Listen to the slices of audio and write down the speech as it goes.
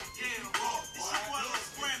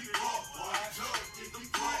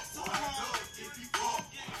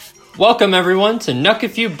Welcome, everyone, to Nuck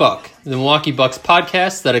If You Buck, the Milwaukee Bucks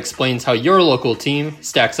podcast that explains how your local team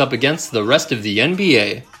stacks up against the rest of the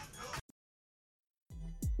NBA.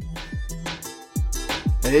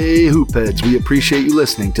 Hey, Hoopheads, we appreciate you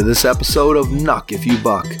listening to this episode of Nuck If You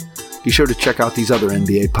Buck. Be sure to check out these other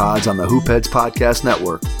NBA pods on the Hoopheads Podcast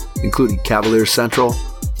Network, including Cavaliers Central,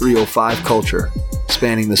 305 Culture,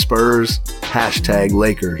 Spanning the Spurs, Hashtag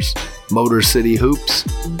Lakers, Motor City Hoops,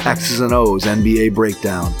 X's and O's NBA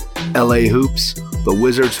Breakdown, LA Hoops, The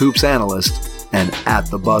Wizards Hoops Analyst, and At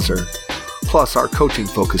the Buzzer. Plus our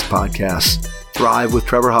coaching-focused podcasts, Thrive with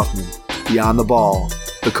Trevor Huffman, Beyond the Ball,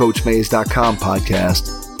 the CoachMaze.com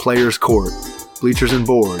podcast, Players Court, Bleachers and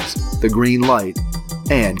Boards, The Green Light,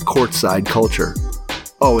 and Courtside Culture.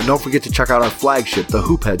 Oh, and don't forget to check out our flagship, the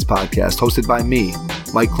Hoopheads podcast, hosted by me,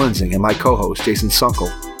 Mike Klinzing, and my co-host, Jason Sunkel,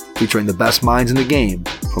 featuring the best minds in the game,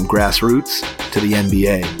 from grassroots to the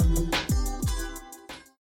NBA.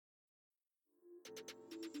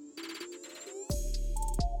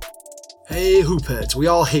 Hey Hoopheads, we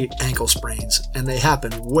all hate ankle sprains, and they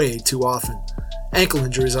happen way too often. Ankle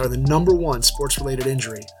injuries are the number one sports-related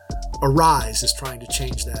injury. Arise is trying to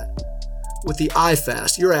change that. With the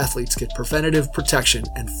iFast, your athletes get preventative protection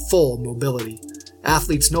and full mobility.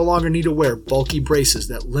 Athletes no longer need to wear bulky braces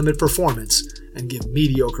that limit performance and give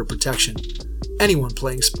mediocre protection. Anyone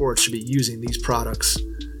playing sports should be using these products.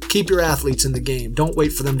 Keep your athletes in the game. Don't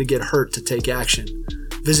wait for them to get hurt to take action.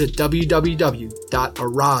 Visit www.arise.com,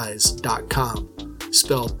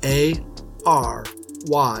 spelled A-R-Y-S-E,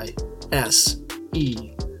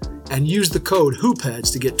 and use the code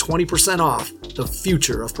HOOPHEADS to get 20% off the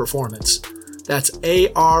future of performance. That's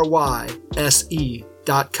ARYSE.com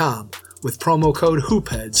with promo code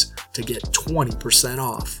HOOPHEADS to get 20%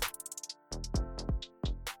 off.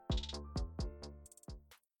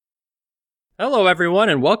 Hello, everyone,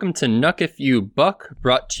 and welcome to Nuck If You Buck,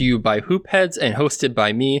 brought to you by Hoopheads and hosted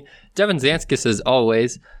by me, Devin Zanskis, as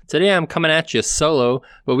always. Today I'm coming at you solo,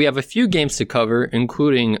 but we have a few games to cover,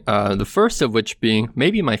 including the first of which being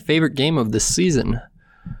maybe my favorite game of the season,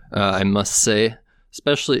 I must say,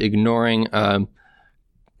 especially ignoring a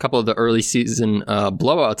couple of the early season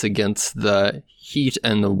blowouts against the Heat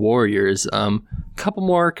and the Warriors. A couple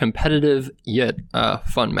more competitive yet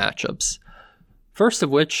fun matchups. First of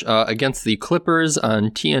which, against the Clippers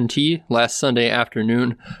on TNT last Sunday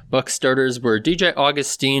afternoon, Bucks starters were DJ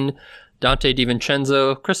Augustin, Dante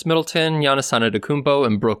DiVincenzo, Chris Middleton, Giannis Antetokounmpo,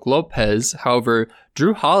 and Brook Lopez. However,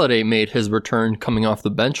 Jrue Holiday made his return coming off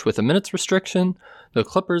the bench with a minutes restriction. The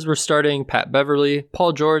Clippers were starting Pat Beverly,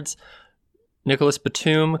 Paul George, Nicholas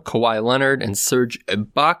Batum, Kawhi Leonard, and Serge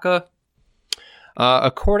Ibaka.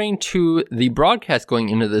 According to the broadcast going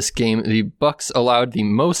into this game, the Bucks allowed the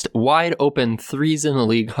most wide-open threes in the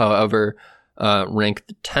league, however,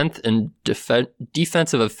 ranked 10th in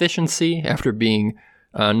defensive efficiency after being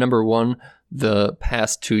number one the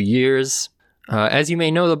past 2 years. As you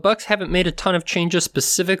may know, the Bucks haven't made a ton of changes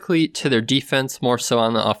specifically to their defense, more so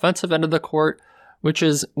on the offensive end of the court, which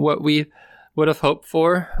is what we would have hoped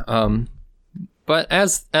for. But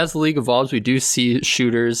as the league evolves, we do see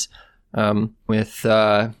shooters with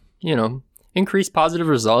increased positive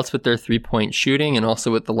results with their three-point shooting, and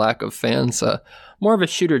also with the lack of fans. More of a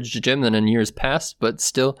shooter's gym than in years past, but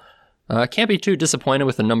still can't be too disappointed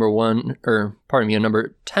with a number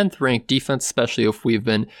 10th ranked defense, especially if we've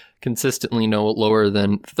been consistently no lower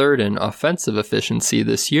than third in offensive efficiency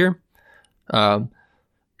this year.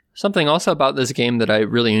 Something also about this game that I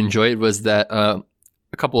really enjoyed was that a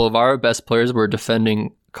couple of our best players were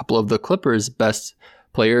defending a couple of the Clippers' best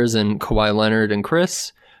players in Kawhi Leonard and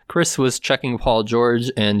Chris. Chris was checking Paul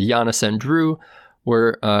George, and Giannis and Jrue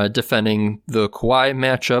were defending the Kawhi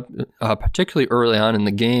matchup, particularly early on in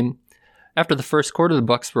the game. After the first quarter, the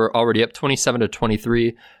Bucks were already up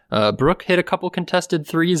 27-23. Brook hit a couple contested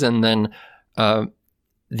threes, and then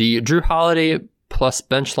the Jrue Holiday plus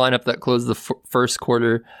bench lineup that closed the first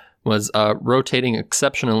quarter was rotating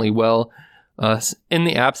exceptionally well in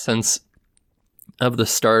the absence of the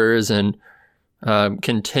starters, and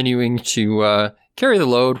continuing to carry the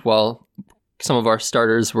load while some of our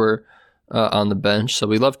starters were on the bench. So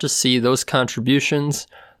we love to see those contributions.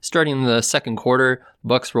 Starting in the second quarter, the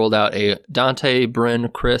Bucks rolled out a Dante, Bryn,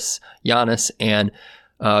 Chris, Giannis, and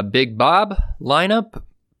Big Bob lineup.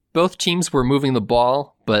 Both teams were moving the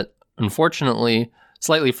ball, but unfortunately,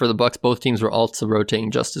 slightly for the Bucks, both teams were also rotating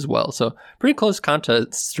just as well. So pretty close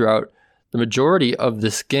contests throughout the majority of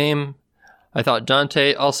this game. I thought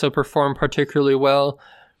Dante also performed particularly well,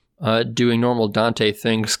 doing normal Dante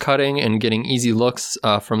things, cutting and getting easy looks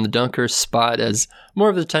from the dunker spot, as more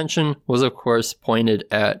of the attention was, of course, pointed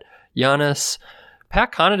at Giannis.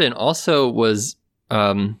 Pat Connaughton also was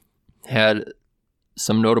had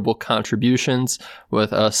some notable contributions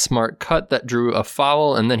with a smart cut that drew a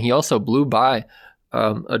foul, and then he also blew by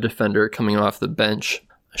a defender coming off the bench.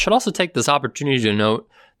 I should also take this opportunity to note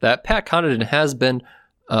that Pat Connaughton has been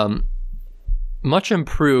much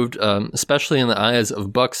improved, especially in the eyes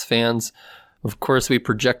of Bucks fans. Of course, we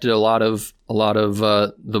projected a lot of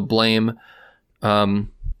the blame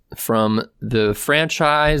from the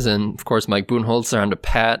franchise, and of course Mike Budenholzer onto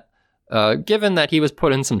Pat, given that he was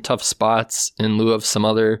put in some tough spots in lieu of some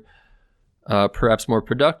other perhaps more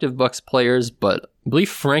productive Bucks players. But I believe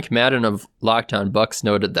Frank Madden of Locked On Bucks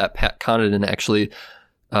noted that Pat Connaughton actually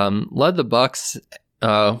led the Bucks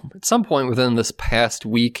at some point within this past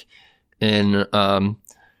week in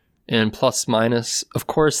plus minus. Of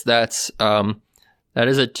course, that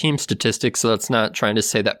is a team statistic, so that's not trying to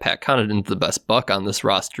say that Pat Connaughton's the best Buck on this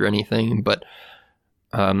roster or anything, but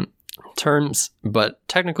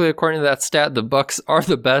technically, according to that stat, the Bucks are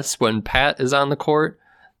the best when Pat is on the court.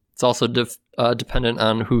 It's also dependent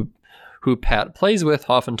on who Pat plays with.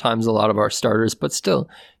 Oftentimes, a lot of our starters, but still,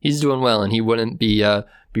 he's doing well, and he wouldn't be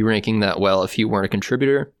ranking that well if he weren't a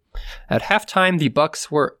contributor. At halftime, the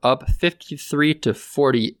Bucks were up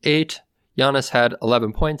 53-48. Giannis had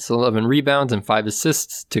 11 points, 11 rebounds, and 5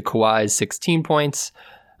 assists to Kawhi's 16 points,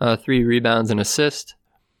 3 rebounds and assist.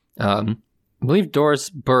 I believe Doris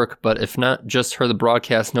Burke, but if not just her, the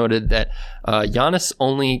broadcast noted that Giannis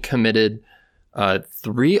only committed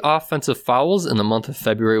 3 offensive fouls in the month of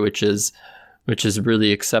February, which is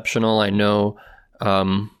really exceptional. I know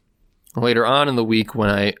later on in the week when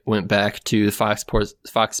I went back to the Fox Sports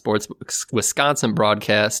Wisconsin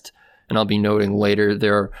broadcast, and I'll be noting later,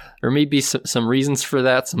 there may be some reasons for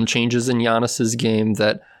that, some changes in Giannis's game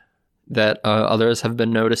that others have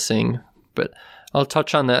been noticing, but I'll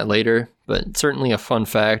touch on that later. But certainly a fun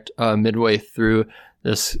fact midway through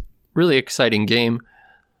this really exciting game.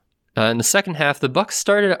 In the second half, the Bucks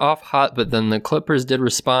started off hot, but then the Clippers did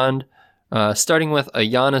respond, starting with a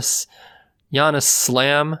Giannis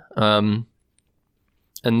slam, and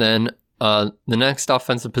then the next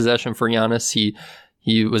offensive possession for Giannis,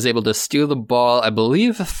 he was able to steal the ball, I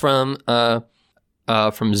believe, from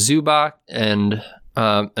Zubac, and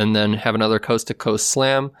then have another coast-to-coast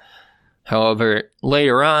slam. However,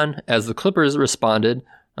 later on, as the Clippers responded,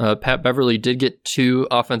 Pat Beverly did get 2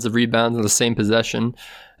 offensive rebounds in the same possession,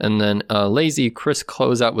 and then a lazy Chris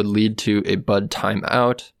closeout would lead to a Bud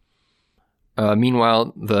timeout.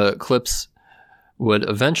 Meanwhile, the Clips would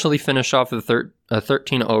eventually finish off a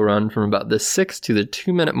 13-0 run from about the 6 to the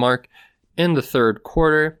 2-minute mark in the third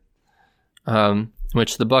quarter,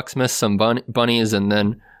 which the Bucks missed some bunnies, and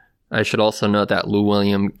then I should also note that Lou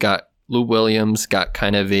Williams got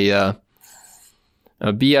kind of a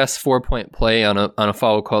BS 4-point play on a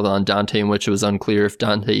foul called on Dante, in which it was unclear if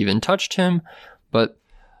Dante even touched him. But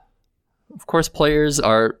of course, players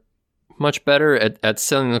are much better at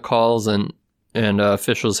selling the calls, and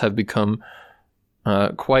officials have become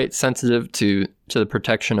quite sensitive to the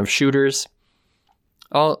protection of shooters.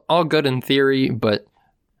 All good in theory, but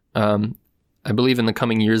I believe in the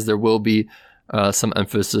coming years there will be some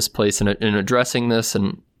emphasis placed in addressing this,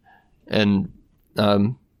 and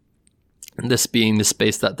this being the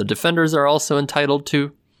space that the defenders are also entitled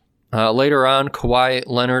to. Later on, Kawhi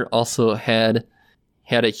Leonard also had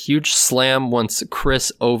a huge slam once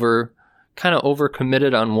Chris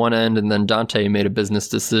overcommitted on one end, and then Dante made a business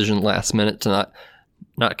decision last minute to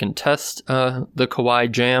not contest the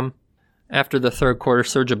Kawhi jam. After the third quarter,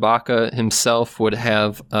 Serge Ibaka himself would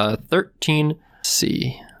have 13.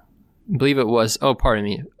 Serge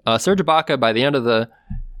Ibaka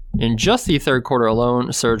in just the third quarter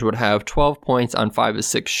alone, Serge would have 12 points on 5 of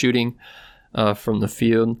 6 shooting from the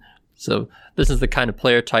field. So this is the kind of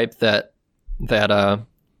player type that the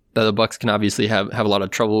Bucks can obviously have a lot of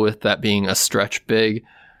trouble with, that being a stretch big,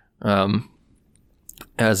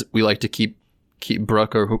 as we like to keep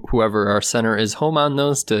Brooke or whoever our center is home on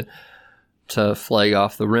those to flag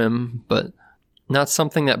off the rim, but not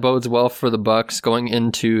something that bodes well for the Bucks. Going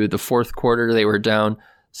into the fourth quarter, they were down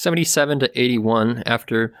 77-81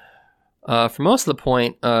 after, for most of the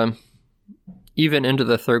point, even into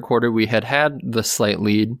the third quarter, we had the slight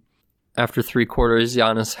lead. After 3 quarters,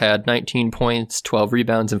 Giannis had 19 points, 12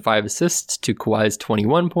 rebounds, and 5 assists to Kawhi's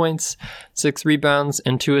 21 points, 6 rebounds,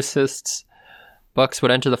 and 2 assists. Bucks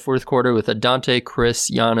would enter the fourth quarter with a Dante,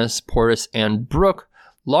 Chris, Giannis, Portis, and Brooke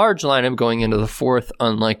large lineup going into the fourth,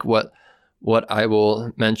 unlike what I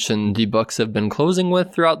will mention the Bucks have been closing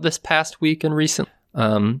with throughout this past week and recent.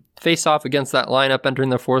 Face off against that lineup entering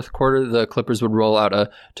the fourth quarter, the Clippers would roll out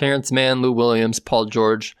a Terrence Mann, Lou Williams, Paul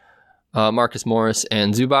George, Marcus Morris,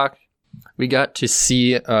 and Zubac. We got to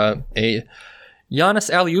see a Giannis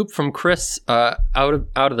alley-oop from Chris out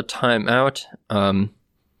of the timeout. And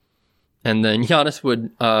then Giannis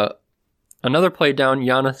would another play down.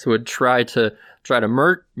 Giannis would try to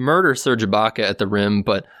murder Serge Ibaka at the rim,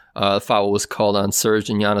 but the foul was called on Serge,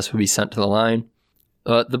 and Giannis would be sent to the line.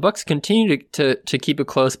 The Bucks continue to keep it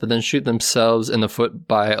close, but then shoot themselves in the foot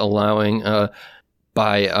by allowing a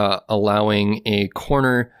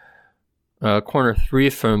corner three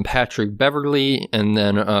from Patrick Beverley, and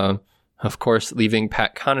then of course leaving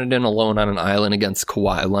Pat Connaughton alone on an island against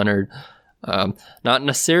Kawhi Leonard. Not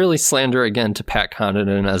necessarily slander again to Pat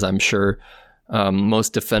Connaughton, as I'm sure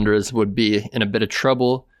most defenders would be in a bit of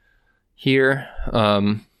trouble here.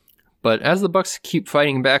 But as the Bucks keep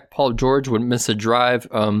fighting back, Paul George would miss a drive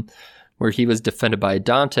where he was defended by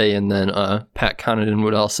Dante, and then Pat Connaughton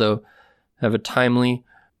would also have a timely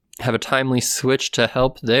switch to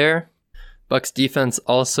help there. Bucks defense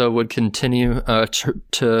also would continue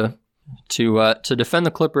to defend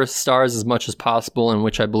the Clippers stars as much as possible, in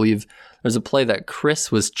which I believe there's a play that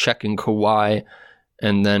Chris was checking Kawhi,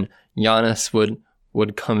 and then Giannis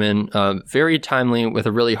would come in very timely with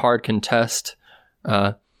a really hard contest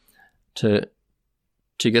to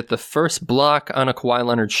get the first block on a Kawhi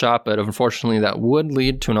Leonard shot, but unfortunately that would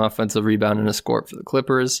lead to an offensive rebound and a score for the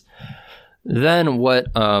Clippers. Then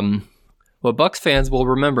what Bucks fans will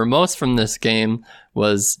remember most from this game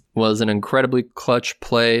was an incredibly clutch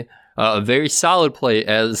play, a very solid play,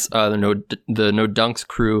 as the No Dunks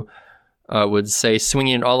crew would say,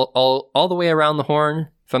 swinging it all the way around the horn.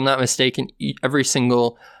 If I'm not mistaken, every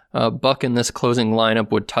single Buck in this closing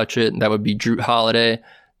lineup would touch it. That would be Jrue Holiday,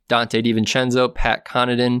 Dante DiVincenzo, Pat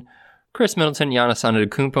Connaughton, Chris Middleton, Giannis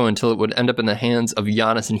Antetokounmpo, until it would end up in the hands of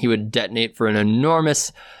Giannis, and he would detonate for an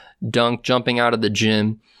enormous dunk, jumping out of the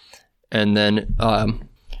gym, and then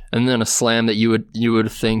a slam that you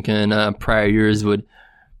would think in prior years would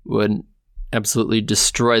absolutely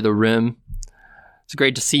destroy the rim. It's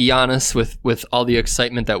great to see Giannis with all the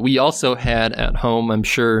excitement that we also had at home. I'm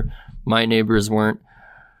sure my neighbors weren't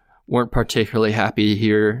particularly happy to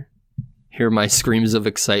hear my screams of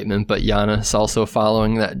excitement, but Giannis, also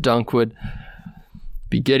following that dunk, would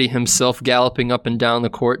be giddy himself, galloping up and down the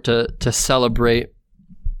court to celebrate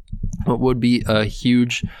what would be a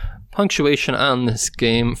huge punctuation on this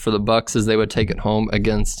game for the Bucks, as they would take it home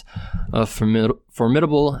against a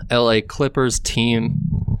formidable LA Clippers team.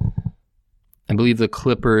 I believe the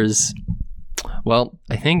Clippers, well,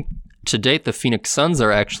 I think to date the Phoenix Suns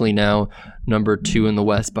are actually now number 2 in the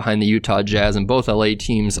West behind the Utah Jazz, and both LA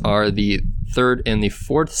teams are the 3rd and the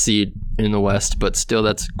 4th seed in the West, but still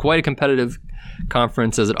that's quite a competitive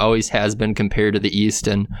conference, as it always has been compared to the East.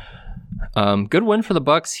 And good win for the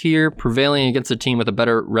Bucks here, prevailing against a team with a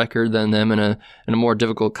better record than them in a more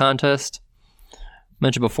difficult contest.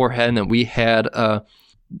 Mentioned beforehand that we had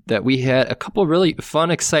a couple really fun,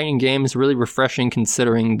 exciting games, really refreshing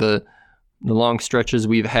considering the long stretches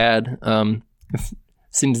we've had.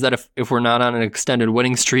 Seems that if we're not on an extended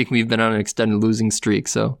winning streak, we've been on an extended losing streak.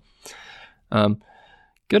 So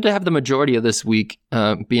good to have the majority of this week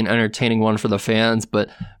be an entertaining one for the fans. But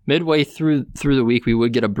midway through the week, we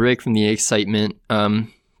would get a break from the excitement,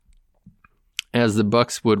 as the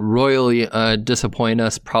Bucks would royally disappoint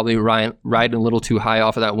us, probably riding a little too high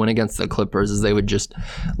off of that win against the Clippers, as they would just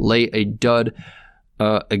lay a dud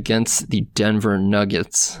against the Denver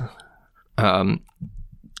Nuggets.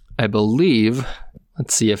 I believe,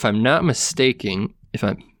 let's see, if I'm not mistaken,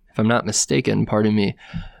 pardon me.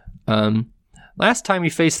 Last time we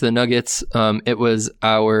faced the Nuggets, it was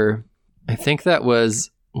I think that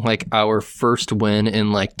was like our first win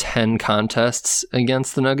in like 10 contests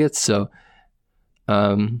against the Nuggets. So,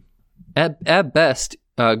 at best,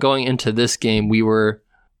 going into this game, we were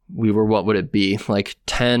what would it be? Like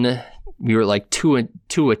 10. We were like 2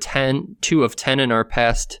 of 10 in our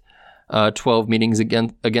past 12 meetings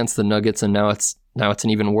against the Nuggets, and now it's an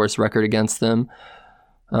even worse record against them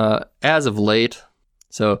as of late.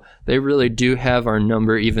 So they really do have our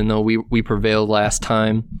number, even though we prevailed last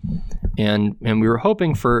time, and we were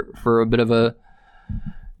hoping for a bit of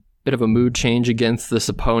a mood change against this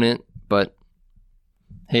opponent. But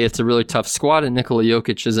hey, it's a really tough squad, and Nikola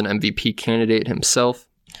Jokic is an MVP candidate himself.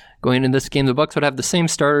 Going into this game, the Bucks would have the same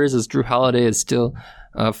starters, as Jrue Holiday is still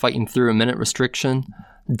fighting through a minute restriction.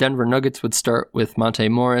 Denver Nuggets would start with Monte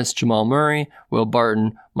Morris, Jamal Murray, Will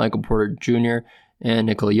Barton, Michael Porter Jr., and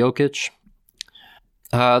Nikola Jokic.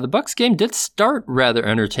 The Bucks game did start rather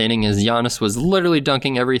entertaining, as Giannis was literally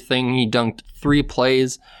dunking everything. He dunked 3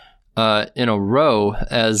 plays in a row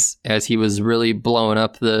as he was really blowing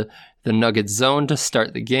up the Nuggets zone to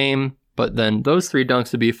start the game. But then those 3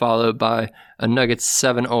 dunks would be followed by a Nuggets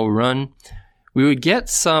 7-0 run. We would get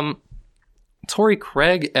some Torrey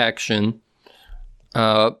Craig action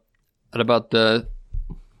at the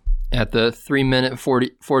 3-minute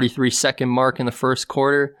 43-second mark in the first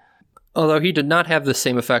quarter. Although he did not have the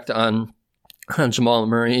same effect on Jamal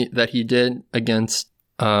Murray that he did against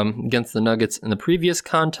the Nuggets in the previous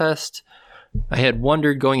contest. I had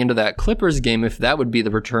wondered going into that Clippers game if that would be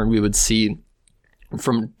the return we would see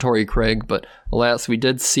from Torrey Craig, but alas, we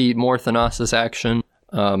did see more Thanasis action.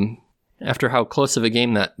 After how close of a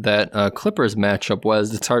game that Clippers matchup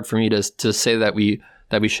was, it's hard for me to say that we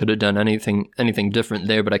should have done anything different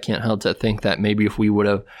there, but I can't help to think that maybe if we would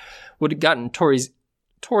have gotten Torrey's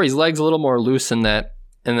legs a little more loose in that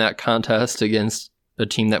contest against a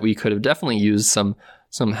team that we could have definitely used some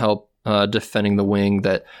help defending the wing,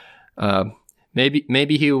 that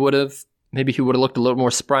maybe he would have looked a little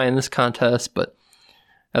more spry in this contest. But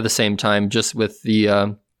at the same time, just with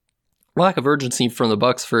the lack of urgency from the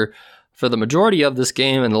Bucks for the majority of this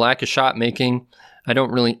game and the lack of shot making, I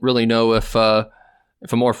don't really know if a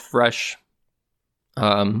more fresh,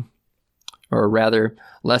 or rather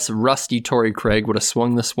less rusty Torrey Craig would have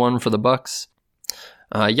swung this one for the Bucks.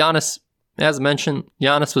 Giannis, as mentioned,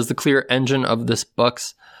 Giannis was the clear engine of this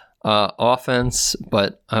Bucks offense,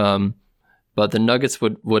 but the Nuggets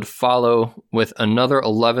would follow with another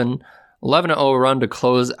 11-0 run to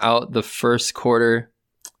close out the first quarter.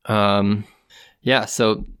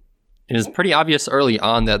 So it was pretty obvious early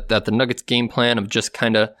on that the Nuggets game plan of just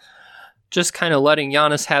kind of letting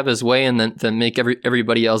Giannis have his way and then make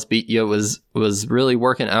everybody else beat you was really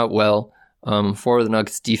working out well for the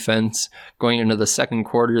Nuggets defense. Going into the second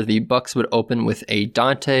quarter, the Bucks would open with a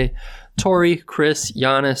Dante, Torrey, Chris,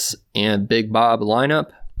 Giannis, and Big Bob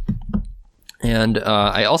lineup. And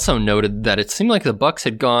I also noted that it seemed like the Bucks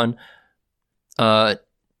had gone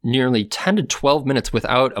nearly 10 to 12 minutes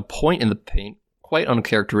without a point in the paint. Quite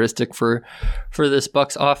uncharacteristic for this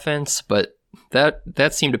Bucks offense, but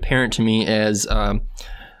that seemed apparent to me as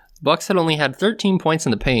Bucks had only had 13 points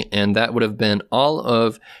in the paint, and that would have been all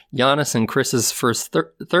of Giannis and Chris's first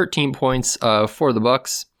 13 points for the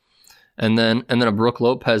Bucks, and then a Brook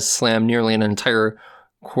Lopez slam nearly an entire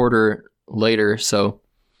quarter later. So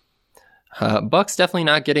Bucks definitely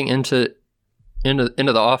not getting into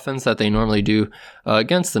the offense that they normally do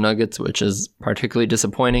against the Nuggets, which is particularly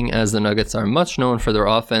disappointing, as the Nuggets are much known for their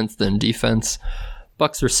offense than defense.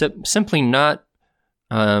 Bucks are simply not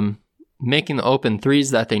making the open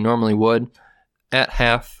threes that they normally would. At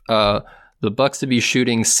half, the Bucks would be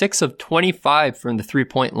shooting 6 of 25 from the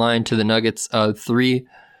 3-point line to the Nuggets 3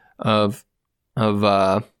 of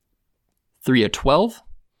 12.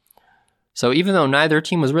 So even though neither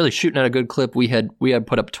team was really shooting at a good clip, we had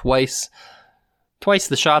put up twice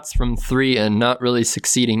the shots from 3 and not really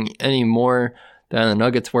succeeding any more than the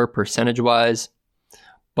Nuggets were percentage-wise.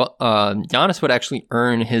 But Giannis would actually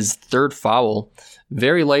earn his third foul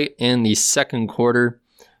very late in the second quarter.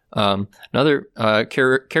 Another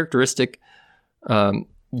characteristic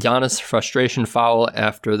Giannis frustration foul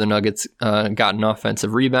after the Nuggets got an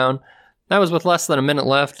offensive rebound. That was with less than a minute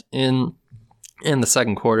left in the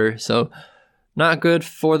second quarter. So not good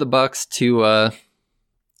for the Bucks to...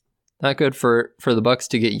 Not good for the Bucks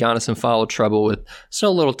to get Giannis in foul trouble with so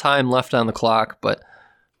little time left on the clock. But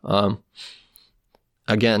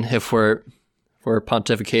again, if we're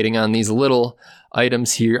pontificating on these little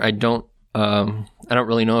items here, I don't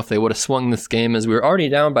really know if they would have swung this game, as we were already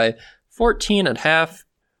down by 14 at half.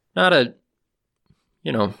 Not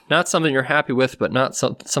something you're happy with, but not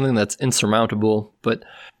something that's insurmountable. But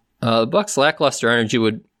the Bucks' lackluster energy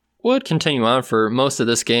would continue on for most of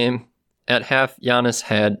this game. At half, Giannis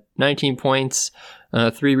had 19 points,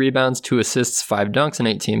 3 rebounds, 2 assists, 5 dunks in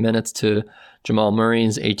 18 minutes to Jamal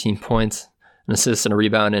Murray's 18 points, an assist and a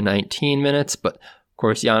rebound in 19 minutes. But of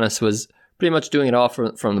course, Giannis was pretty much doing it all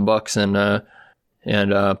from the Bucks, and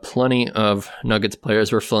plenty of Nuggets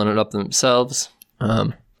players were filling it up themselves.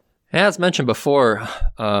 As mentioned before,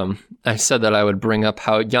 I said that I would bring up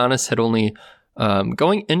how Giannis had only,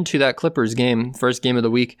 going into that Clippers game, first game of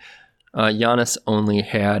the week, Giannis only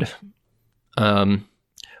had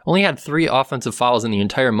 3 offensive fouls in the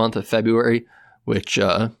entire month of February, which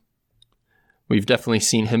we've definitely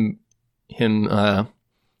seen him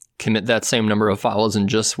commit that same number of fouls in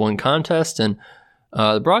just one contest. And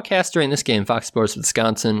the broadcast during this game, Fox Sports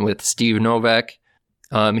Wisconsin with Steve Novak,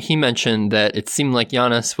 he mentioned that it seemed like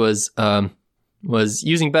Giannis was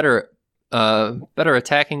using better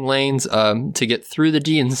attacking lanes to get through the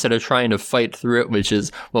D instead of trying to fight through it, which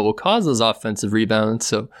is what will cause those offensive rebounds.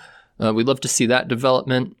 So we'd love to see that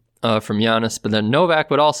development from Giannis. But then Novak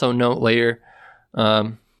would also note later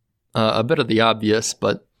a bit of the obvious,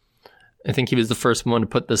 but I think he was the first one to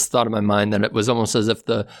put this thought in my mind that it was almost as if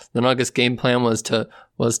the Nuggets game plan was to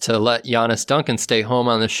let Giannis Duncan stay home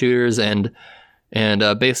on the shooters, and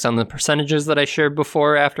based on the percentages that I shared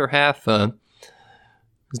before after half, it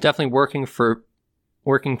was definitely working for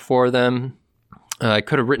them. I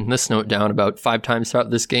could have written this note down about 5 times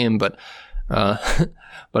throughout this game, but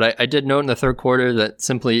I did note in the third quarter that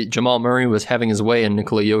simply Jamal Murray was having his way and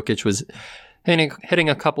Nikola Jokic was hitting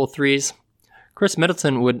a couple threes. Chris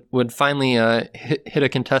Middleton would finally hit a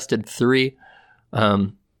contested 3,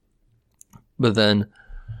 but then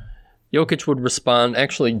Jokic would respond,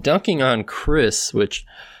 actually dunking on Chris, which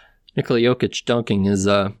Nikola Jokic dunking is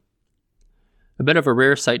a bit of a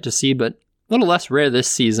rare sight to see, but a little less rare this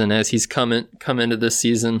season as he's come into this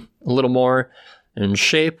season a little more in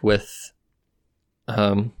shape with,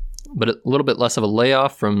 but a little bit less of a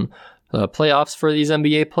layoff from playoffs for these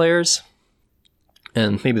NBA players.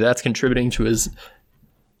 And maybe that's contributing to his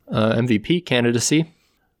MVP candidacy.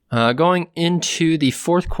 Going into the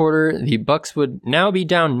fourth quarter, the Bucks would now be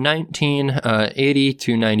down 19,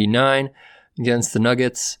 80-99 against the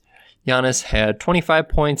Nuggets. Giannis had 25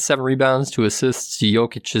 points, 7 rebounds, 2 assists to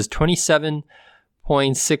Jokic's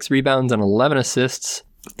 27.6 rebounds and 11 assists.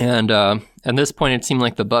 And at this point, it seemed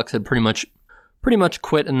like the Bucks had pretty much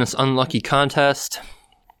quit in this unlucky contest.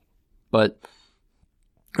 But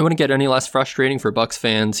it wouldn't get any less frustrating for Bucks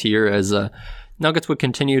fans here as Nuggets would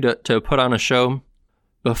continue to put on a show.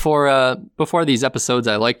 Before these episodes,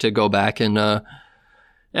 I like to go back and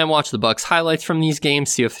watch the Bucks highlights from these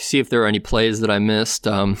games, see if there are any plays that I missed.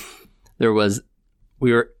 There was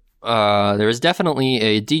definitely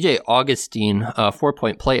a DJ Augustine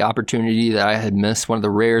 4-point play opportunity that I had missed, one of the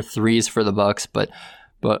rare threes for the Bucks, but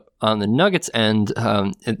on the Nuggets end,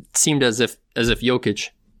 it seemed as if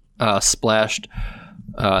Jokic splashed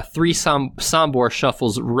 3 Sombor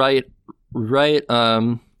shuffles right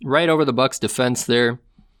over the Bucks defense there,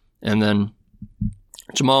 and then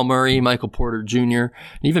Jamal Murray, Michael Porter Jr., and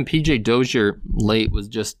even PJ Dozier late was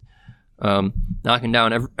just knocking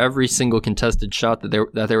down every single contested shot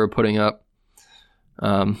that they were putting up.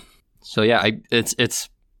 So yeah, it's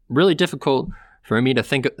really difficult for me to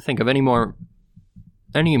think of any more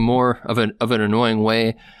of an annoying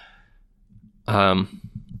way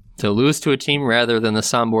to lose to a team rather than the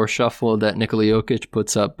Sombor shuffle that Nikola Jokic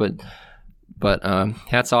puts up. But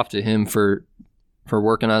hats off to him for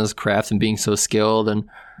working on his craft and being so skilled and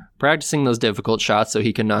practicing those difficult shots so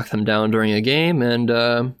he can knock them down during a game and,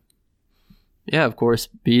 of course,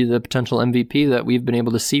 be the potential MVP that we've been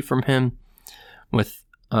able to see from him with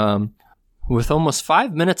almost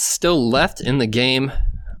 5 minutes still left in the game.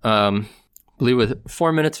 I believe with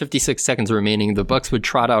 4 minutes, 56 seconds remaining, the Bucks would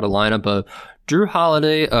trot out a lineup of Drew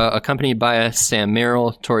Holiday, accompanied by Sam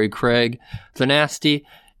Merrill, Torrey Craig, The Nasty,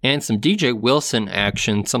 and some DJ Wilson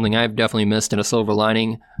action, something I've definitely missed in a silver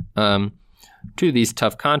lining to these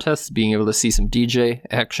tough contests, being able to see some DJ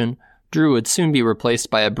action. Drew would soon be replaced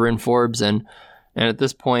by a Bryn Forbes, and at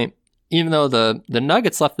this point, even though the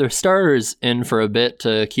Nuggets left their starters in for a bit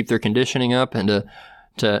to keep their conditioning up and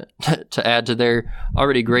to add to their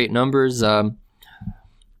already great numbers, our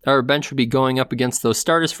bench would be going up against those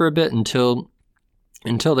starters for a bit until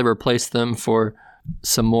they replaced them for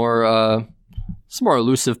some more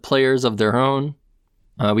elusive players of their own.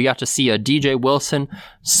 We got to see a DJ Wilson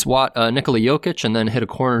swat Nikola Jokic and then hit a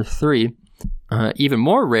corner 3. Even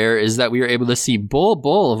more rare is that we were able to see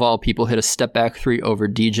Bull of all people hit a step back 3 over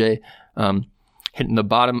DJ, hitting the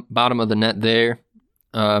bottom of the net there.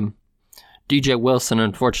 DJ Wilson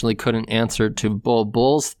unfortunately couldn't answer to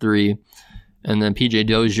Bull's 3, and then PJ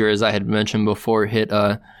Dozier, as I had mentioned before, hit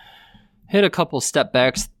a couple step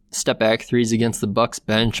back 3s against the Bucks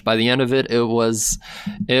bench. By the end of it was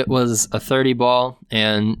a 30 ball,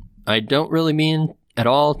 and I don't really mean at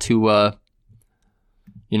all to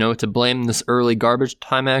blame this early garbage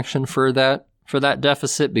time action for that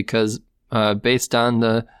deficit, because based on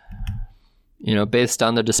the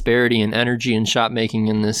disparity in energy and shot making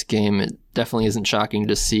in this game, it definitely isn't shocking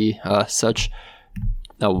to see such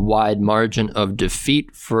a wide margin of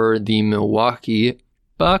defeat for the Milwaukee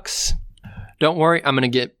Bucks. Don't worry, I'm going to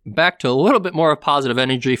get back to a little bit more of positive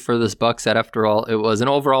energy for this Bucks set. After all, it was an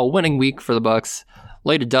overall winning week for the Bucks.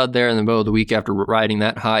 Laid a dud there in the middle of the week after riding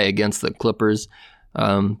that high against the Clippers. But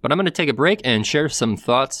I'm going to take a break and share some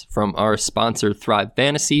thoughts from our sponsor, Thrive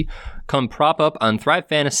Fantasy. Come prop up on Thrive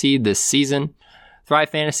Fantasy this season.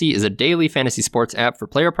 Thrive Fantasy is a daily fantasy sports app for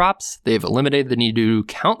player props. They've eliminated the need to do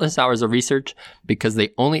countless hours of research because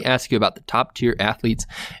they only ask you about the top tier athletes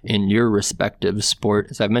in your respective sport.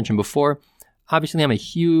 As I've mentioned before, obviously I'm a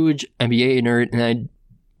huge NBA nerd, and I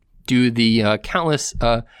do the countless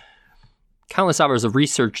countless hours of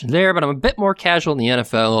research there, but I'm a bit more casual in the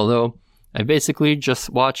NFL, although I basically just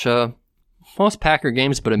watch most Packer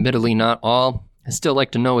games, but admittedly not all. I still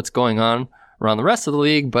like to know what's going on around the rest of the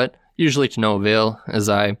league, but usually to no avail, as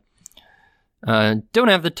I don't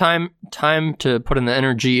have the time to put in the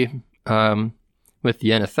energy with the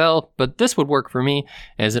NFL, but this would work for me,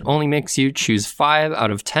 as it only makes you choose 5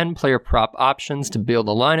 out of 10 player prop options to build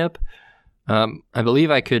a lineup. I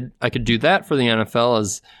believe I could do that for the NFL,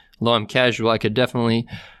 as though I'm casual, I could definitely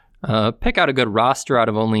pick out a good roster out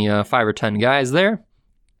of only 5 or 10 guys there.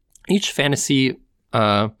 Each fantasy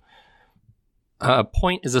point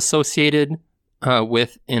is associated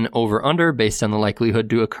with an over-under based on the likelihood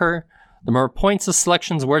to occur. The more points a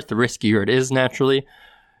selection's worth, the riskier it is, naturally.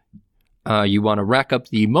 You want to rack up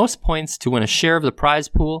the most points to win a share of the prize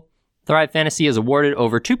pool. Thrive Fantasy has awarded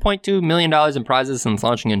over $2.2 million in prizes since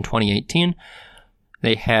launching in 2018.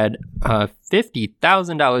 They had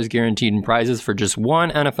 $50,000 guaranteed in prizes for just one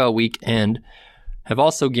NFL week and have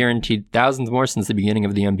also guaranteed thousands more since the beginning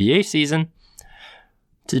of the NBA season.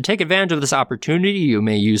 To take advantage of this opportunity, you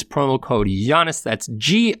may use promo code Giannis, that's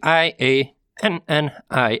GIANNIS,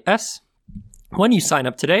 when you sign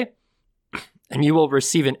up today, and you will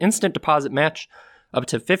receive an instant deposit match up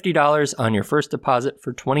to $50 on your first deposit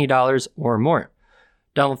for $20 or more.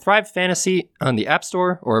 Download Thrive Fantasy on the App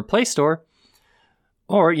Store or Play Store,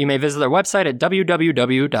 or you may visit their website at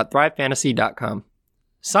www.thrivefantasy.com.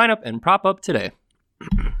 Sign up and prop up today.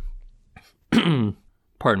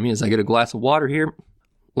 Pardon me as I get a glass of water here.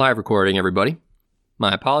 Live recording, everybody.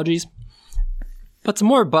 My apologies. But some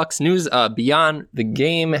more Bucs news beyond the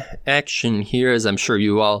game action here, as I'm sure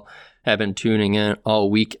you all have been tuning in all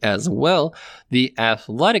week as well. The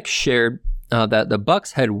Athletic shared that the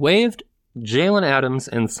Bucs had waived Jalen Adams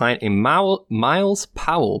and signed a Miles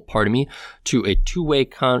Powell, to a 2-way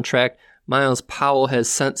contract. Miles Powell has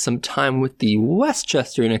spent some time with the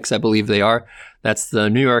Westchester Knicks, I believe they are. That's the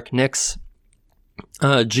New York Knicks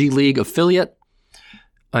G League affiliate.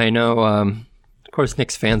 I know, of course,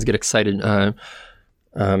 Knicks fans get excited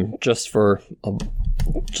just for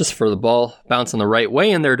the ball bouncing the right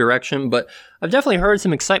way in their direction, but I've definitely heard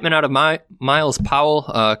some excitement out of Miles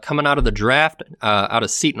Powell coming out of the draft, out of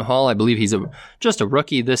Seton Hall. I believe he's just a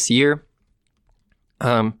rookie this year.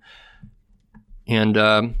 As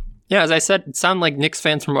I said, it sounded like Knicks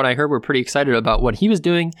fans, from what I heard, were pretty excited about what he was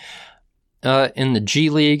doing in the G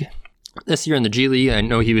League. This year in the G League, I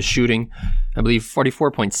know he was shooting, I believe,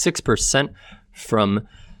 44.6% from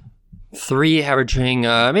 3, averaging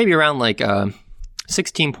maybe around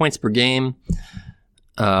 16 points per game,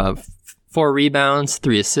 4 rebounds,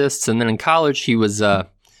 3 assists, and then in college he's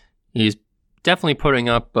definitely putting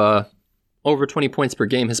up over 20 points per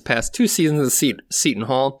game his past 2 seasons at Seton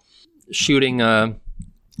Hall, shooting a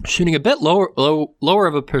bit lower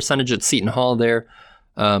of a percentage at Seton Hall there,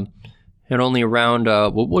 at only around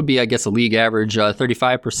what would be, I guess, a league average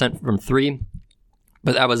 35% from 3,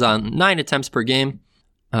 but that was on 9 attempts per game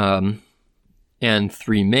and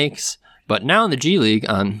 3 makes. But now in the G League,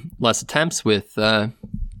 on less attempts with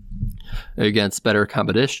against better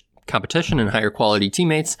competition and higher quality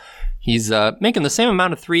teammates, he's making the same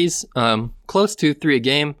amount of threes, close to 3 a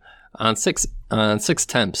game on 6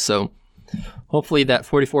 attempts. So hopefully that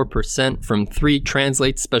 44% from 3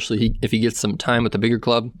 translates, especially if he gets some time with the bigger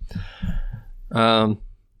club.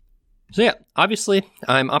 Obviously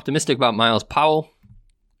I'm optimistic about Miles Powell.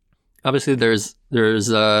 Obviously there's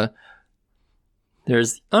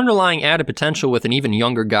underlying added potential with an even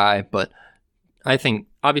younger guy, but I think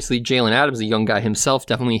obviously Jalen Adams, a young guy himself,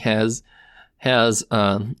 definitely has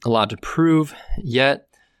a lot to prove yet.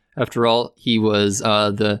 After all, he was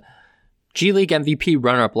the G League MVP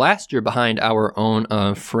runner-up last year behind our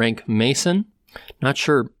own Frank Mason. Not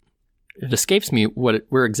sure, it escapes me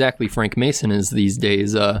where exactly Frank Mason is these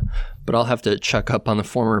days, but I'll have to check up on the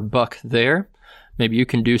former Buck there. Maybe you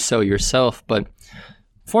can do so yourself, but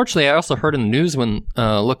fortunately, I also heard in the news when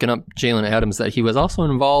looking up Jalen Adams that he was also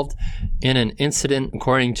involved in an incident,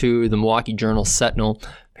 according to the Milwaukee Journal-Sentinel.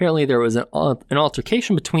 Apparently, there was an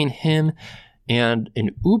altercation between him and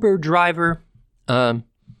an Uber driver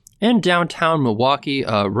in downtown Milwaukee,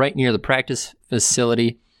 right near the practice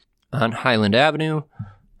facility on Highland Avenue.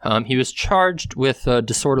 He was charged with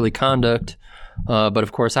disorderly conduct, but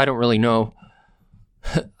of course, I don't really know.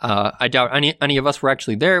 I doubt any of us were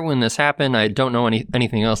actually there when this happened. I don't know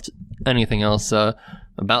anything else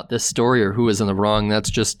about this story or who is in the wrong. That's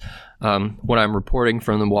just what I'm reporting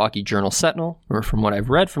from the Milwaukee Journal-Sentinel, or from what I've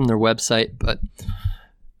read from their website. But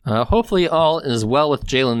hopefully all is well with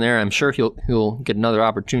Jalen there. I'm sure he'll get another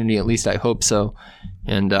opportunity. At least I hope so.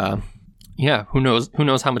 And who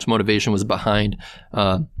knows how much motivation was behind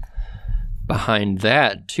behind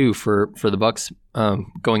that too for the Bucks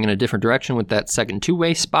going in a different direction with that second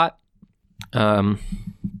two-way spot. I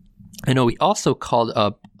know we also called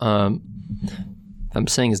up, if I'm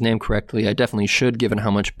saying his name correctly, I definitely should given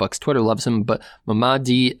how much Bucks Twitter loves him, but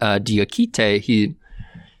Mamadi Diakite, he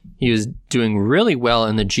was doing really well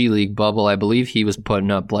in the G League bubble. I believe he was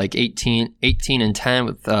putting up like 18 and 10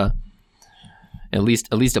 with at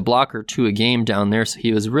least a block or two a game down there. So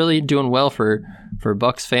he was really doing well for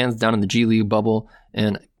Bucks fans down in the G League bubble,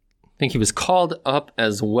 and I think he was called up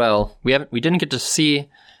as well. We didn't get to see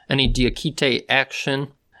any Diakite action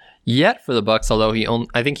yet for the Bucks, although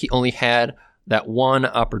I think he only had that one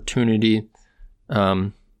opportunity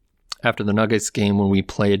after the Nuggets game when we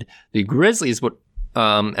played the Grizzlies,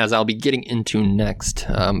 as I'll be getting into next.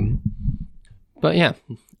 But yeah,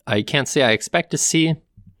 I can't say I expect to see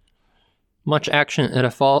much action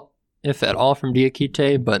if at all from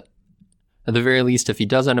Diakite, but at the very least, if he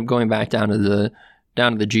does end up going back down to the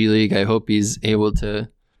G League, I hope he's able to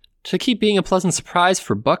keep being a pleasant surprise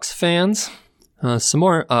for Bucks fans. Some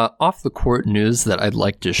more off the court news that I'd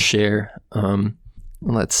like to share.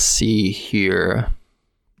 Let's see here.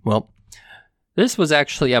 Well, this was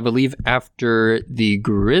actually, I believe, after the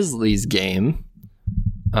Grizzlies game,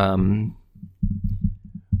 when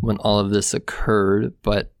all of this occurred,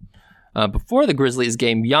 but before the Grizzlies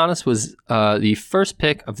game, Giannis was the first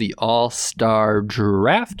pick of the All-Star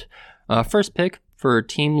draft. First pick for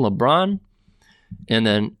Team LeBron. And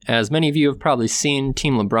then, as many of you have probably seen,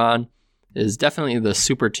 Team LeBron is definitely the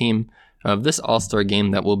super team of this All-Star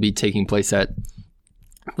game that will be taking place at,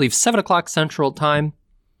 I believe, 7 o'clock Central Time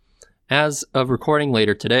as of recording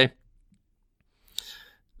later today.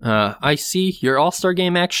 I see your All-Star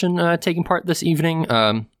game action taking part this evening.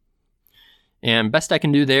 And best I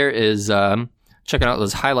can do there is checking out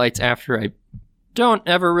those highlights after. I don't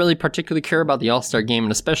ever really particularly care about the All-Star game,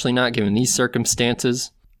 and especially not given these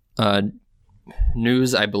circumstances.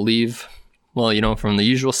 News, I believe, from the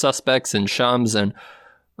usual suspects and Shams and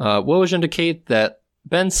Woj indicate that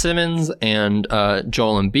Ben Simmons and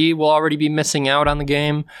Joel Embiid will already be missing out on the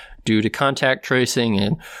game due to contact tracing,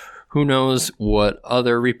 and who knows what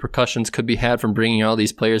other repercussions could be had from bringing all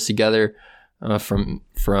these players together from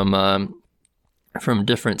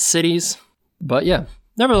different cities. But yeah,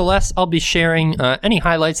 nevertheless, I'll be sharing any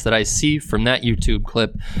highlights that I see from that YouTube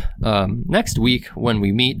clip next week when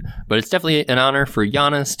we meet. But it's definitely an honor for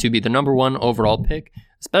Giannis to be the number one overall pick,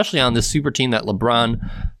 especially on this super team that LeBron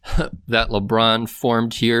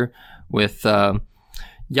formed here with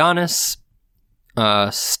Giannis,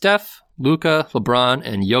 Steph, Luka, LeBron,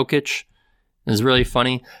 and Jokic. It's really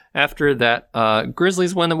funny. After that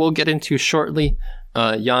Grizzlies win that we'll get into shortly,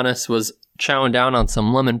 Giannis was chowing down on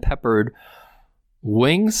some lemon peppered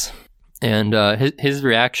wings, and his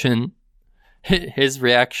reaction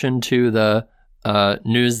to the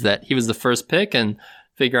news that he was the first pick and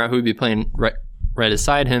figure out who would be playing right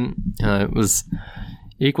beside him was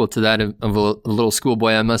equal to that of a little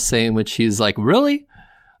schoolboy, I must say, in which he's like, really?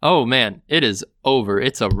 Oh man, it is over.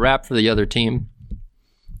 It's a wrap for the other team.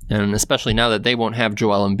 And especially now that they won't have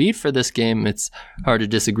Joel Embiid for this game, it's hard to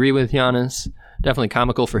disagree with Giannis. Definitely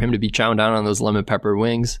comical for him to be chowing down on those lemon pepper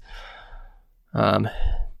wings.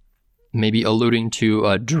 Maybe alluding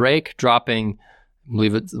to Drake dropping, I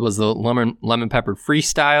believe it was the lemon pepper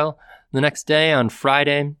freestyle the next day on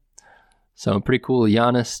Friday. So pretty cool,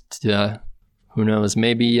 Giannis. Who knows?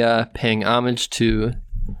 Maybe paying homage to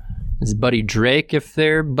his buddy Drake if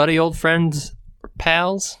they're buddy old friends or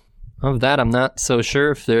pals. Of that, I'm not so sure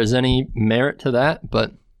if there's any merit to that,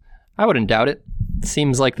 but I wouldn't doubt it. It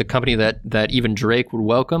seems like the company that even Drake would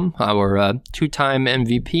welcome, our two-time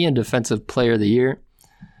MVP and Defensive Player of the Year.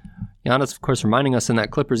 Giannis, of course, reminding us in that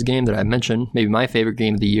Clippers game that I mentioned, maybe my favorite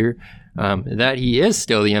game of the year, that he is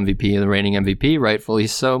still the MVP, the reigning MVP, rightfully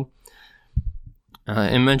so.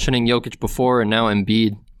 And mentioning Jokic before and now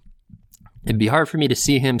Embiid, it'd be hard for me to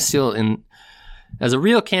see him still as a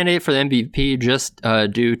real candidate for the MVP just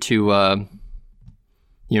due to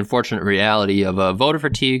the unfortunate reality of voter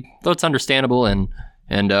fatigue, though it's understandable, and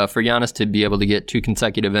for Giannis to be able to get 2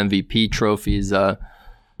 consecutive MVP trophies, I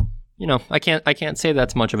can't say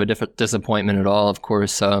that's much of a disappointment at all. Of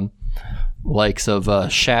course, likes of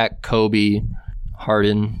Shaq, Kobe,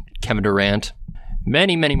 Harden, Kevin Durant,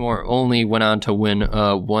 many, many more only went on to win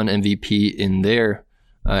 1 MVP in their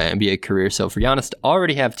NBA career. So for Giannis to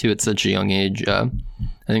already have 2 at such a young age, I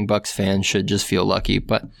think Bucks fans should just feel lucky.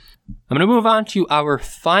 But I'm going to move on to our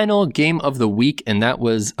final game of the week, and that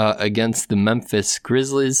was against the Memphis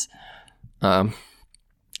Grizzlies. It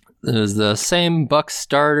was the same Bucks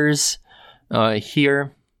starters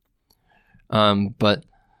here, but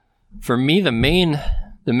for me, the main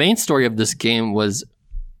the main story of this game was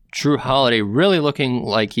Jrue Holiday really looking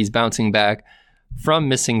like he's bouncing back from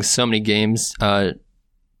missing so many games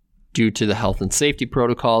due to the health and safety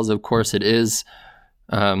protocols. Of course, it is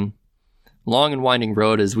long and winding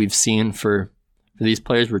road, as we've seen for these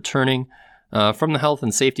players returning from the health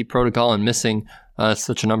and safety protocol and missing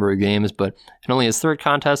such a number of games. But in only his third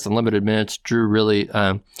contest and limited minutes, Jrue really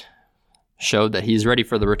showed that he's ready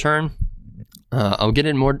for the return. I'll get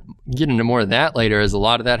into more of that later, as a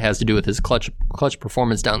lot of that has to do with his clutch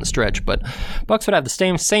performance down the stretch. But Bucks would have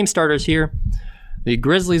the same starters here. The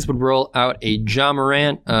Grizzlies would roll out a Ja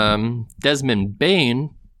Morant, Desmond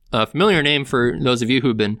Bane, a familiar name for those of you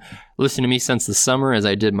who've been listening to me since the summer, as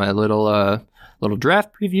I did my little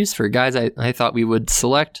draft previews for guys I thought we would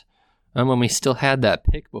select when we still had that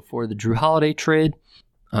pick before the Jrue Holiday trade.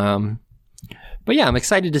 But yeah, I'm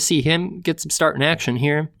excited to see him get some starting action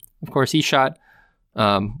here. Of course, he shot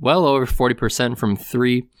well over 40% from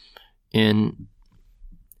three in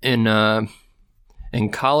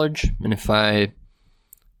college, and if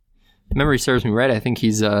memory serves me right, I think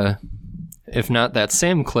he's if not that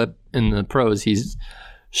same clip in the pros, he's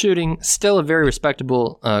shooting still a very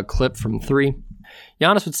respectable clip from three.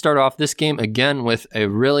 Giannis would start off this game again with a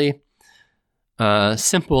really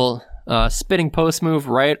simple spitting post move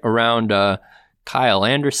right around Kyle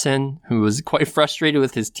Anderson, who was quite frustrated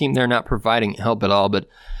with his team there not providing help at all, but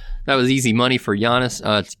that was easy money for Giannis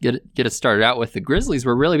to get it started out with. The Grizzlies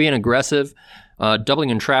were really being aggressive,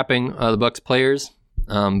 doubling and trapping the Bucks players,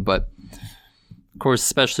 but of course,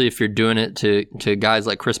 especially if you're doing it to guys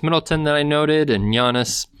like Chris Middleton that I noted, and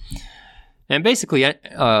Giannis, and basically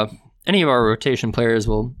any of our rotation players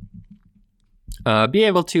will be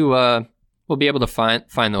able to find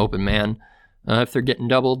the open man if they're getting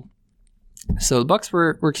doubled. So the Bucks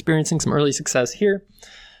were experiencing some early success here.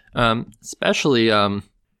 Especially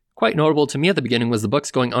quite notable to me at the beginning was the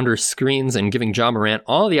Bucks going under screens and giving Ja Morant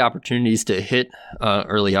all the opportunities to hit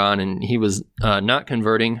early on, and he was not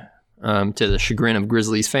converting to the chagrin of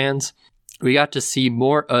Grizzlies fans. We got to see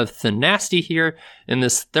more of the Nasty here in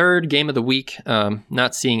this third game of the week,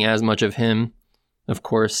 not seeing as much of him, of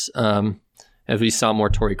course, as we saw more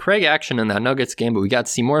Torrey Craig action in that Nuggets game, but we got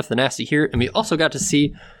to see more of the Nasty here, and we also got to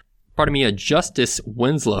see a Justice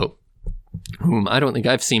Winslow, whom I don't think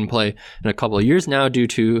I've seen play in a couple of years now due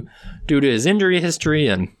to his injury history,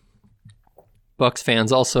 and Bucks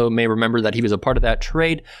fans also may remember that he was a part of that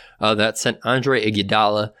trade that sent Andre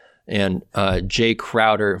Iguodala and Jay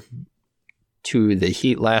Crowder to the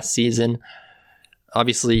Heat last season.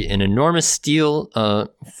 Obviously, an enormous steal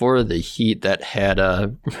for the Heat that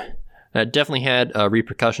definitely had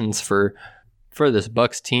repercussions for this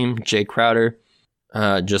Bucks team. Jay Crowder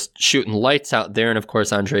just shooting lights out there, and of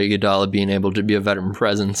course Andre Iguodala being able to be a veteran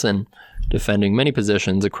presence and defending many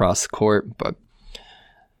positions across the court. But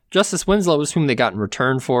Justice Winslow was whom they got in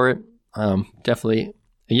return for it. Definitely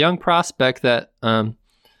a young prospect that,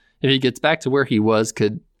 if he gets back to where he was,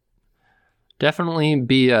 could definitely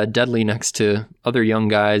be deadly next to other young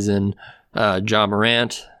guys in Ja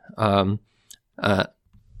Morant, a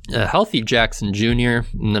healthy Jackson Jr.,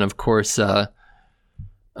 and then of course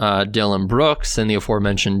Dillon Brooks and the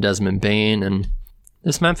aforementioned Desmond Bane. And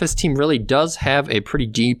this Memphis team really does have a pretty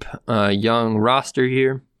deep young roster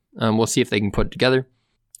here. We'll see if they can put it together.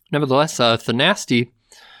 Nevertheless, the Nasty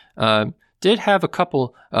did have a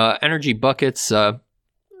couple energy buckets. I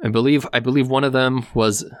believe one of them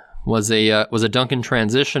was a dunk in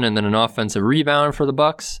transition and then an offensive rebound for the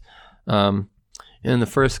Bucks in the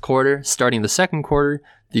first quarter. Starting the second quarter,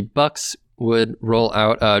 the Bucks would roll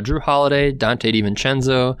out Jrue Holiday, Dante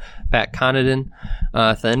DiVincenzo, Pat Connaughton,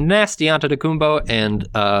 the Nasty Antetokounmpo, and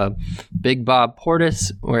Big Bob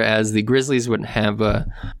Portis, whereas the Grizzlies would have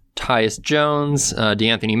Tyus Jones,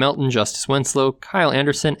 DeAnthony Melton, Justice Winslow, Kyle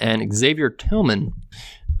Anderson, and Xavier Tillman.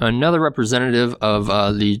 Another representative of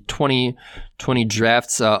the 2020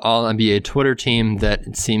 draft's All-NBA Twitter team that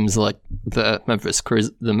it seems like the Memphis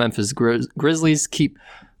Grizzlies keep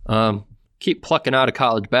plucking out of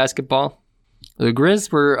college basketball. The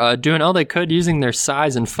Grizz were doing all they could using their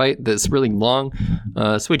size and fight this really long,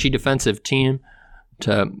 switchy defensive team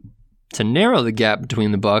to narrow the gap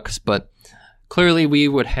between the Bucks, but clearly we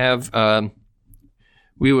would have the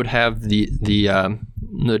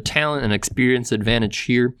talent and experience advantage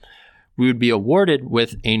here. We would be awarded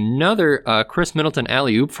with another Chris Middleton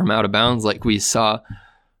alley-oop from out of bounds like we saw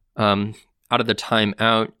out of the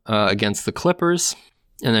timeout against the Clippers.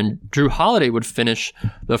 And then Jrue Holiday would finish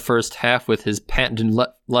the first half with his patented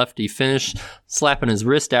lefty finish, slapping his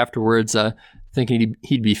wrist afterwards, thinking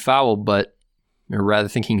he'd be fouled, or rather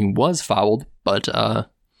thinking he was fouled. But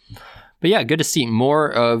yeah, good to see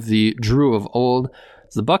more of the Jrue of old.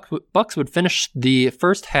 So the Bucks would finish the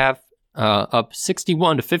first half up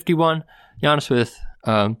 61-51. Giannis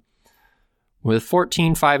with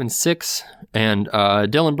 14, 5, and 6, and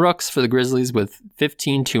Dillon Brooks for the Grizzlies with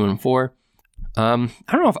 15, 2, and 4. I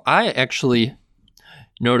don't know if I actually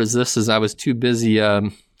noticed this, as I was too busy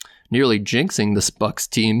nearly jinxing this Bucks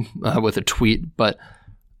team with a tweet, but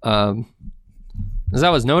as I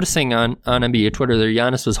was noticing on NBA Twitter there,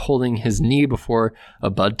 Giannis was holding his knee before a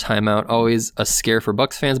Bud timeout, always a scare for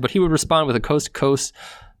Bucks fans, but he would respond with a coast-to-coast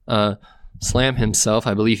slam himself.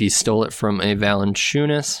 I believe he stole it from a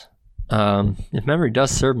Valanciunas. If memory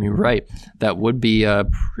does serve me right, that would be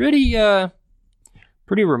pretty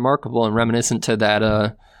remarkable and reminiscent to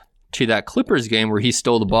that Clippers game where he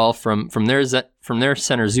stole the ball from their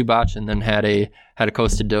center Zubac and then had a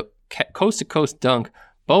coast-to-coast dunk,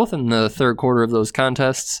 both in the third quarter of those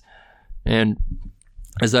contests. And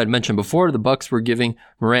as I'd mentioned before, the Bucks were giving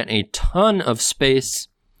Morant a ton of space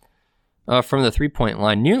from the three-point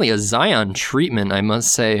line, nearly a Zion treatment, I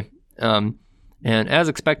must say. And as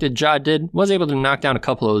expected, Ja was able to knock down a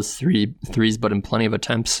couple of those threes, but in plenty of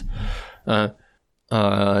attempts.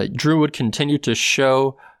 Drew would continue to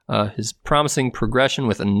show his promising progression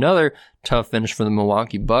with another tough finish for the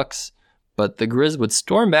Milwaukee Bucks, but the Grizz would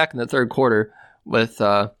storm back in the third quarter with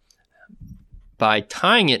by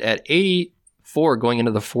tying it at 84 going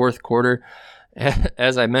into the fourth quarter.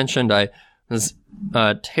 As I mentioned, I was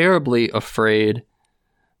terribly afraid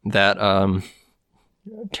that I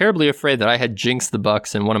had jinxed the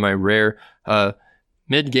Bucks in one of my rare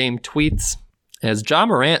mid-game tweets, as Ja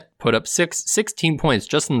Morant put up 16 points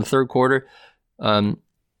just in the third quarter.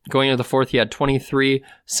 Going into the fourth, he had 23,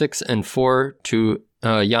 6, and 4 to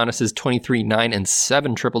Giannis's 23, 9, and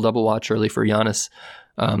 7 triple-double watch early for Giannis.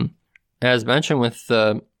 As mentioned, with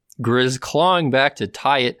the Grizz clawing back to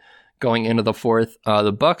tie it going into the fourth,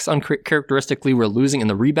 the Bucks uncharacteristically were losing in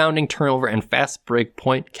the rebounding, turnover, and fast break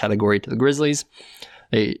point category to the Grizzlies.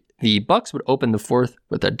 The Bucks would open the fourth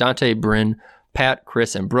with a Dante Bryn, Pat,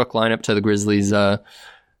 Chris, and Brooke lineup to the Grizzlies.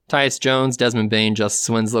 Tyus Jones, Desmond Bane, Justice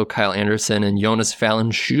Winslow, Kyle Anderson, and Jonas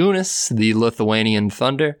Valanciunas, the Lithuanian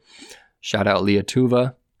Thunder. Shout out Leah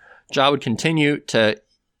Tuva. Ja would continue to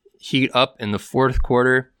heat up in the fourth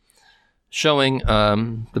quarter, showing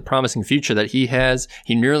the promising future that he has.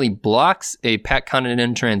 He nearly blocks a Pat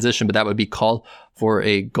Connaughton transition, but that would be called for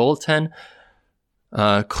a goaltend.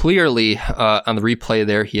 Clearly, on the replay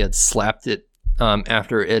there, he had slapped it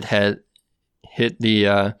after it had hit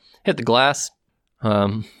the glass.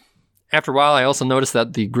 After a while, I also noticed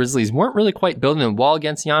that the Grizzlies weren't really quite building a wall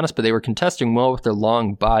against Giannis, but they were contesting well with their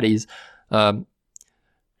long bodies.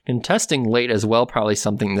 Contesting late as well, probably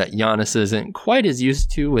something that Giannis isn't quite as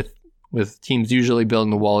used to, with teams usually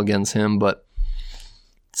building the wall against him. But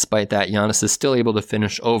despite that, Giannis is still able to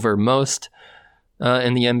finish over most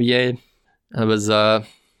in the NBA. It was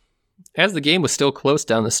as the game was still close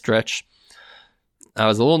down the stretch, I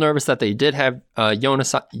was a little nervous that they did have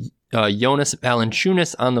Jonas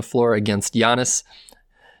Valanciunas on the floor against Giannis.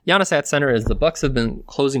 Giannis at center, as the Bucks have been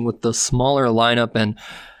closing with the smaller lineup, and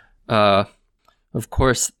of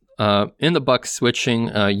course, in the Bucks switching,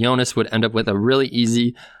 Jonas would end up with a really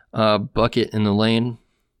easy bucket in the lane.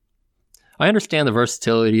 I understand the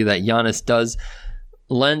versatility that Giannis does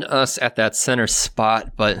lend us at that center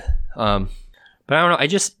spot, but I don't know.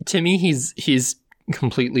 To me, he's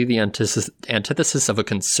completely the antithesis of a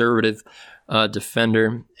conservative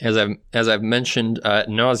defender. As I've mentioned ad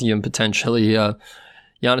nauseum, potentially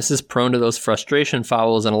Giannis is prone to those frustration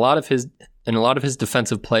fouls, and a lot of his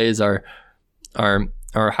defensive plays are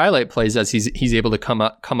highlight plays as he's able to come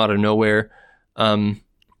out of nowhere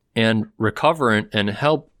and recover and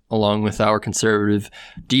help along with our conservative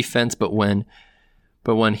defense. But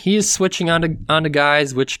when he's switching onto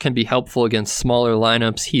guys, which can be helpful against smaller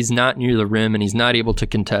lineups, he's not near the rim and he's not able to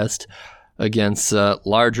contest against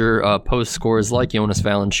larger post scorers like Jonas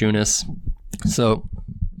Valanciunas. So,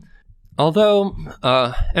 although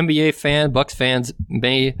Bucks fans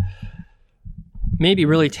may be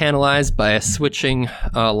really tantalized by a switching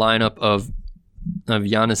lineup of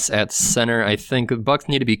Giannis at center, I think the Bucks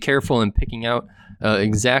need to be careful in picking out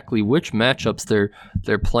exactly which matchups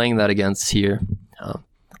they're playing that against here.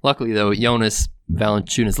 Luckily, though, Jonas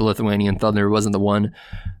Valanciunas, the Lithuanian Thunder, wasn't the one.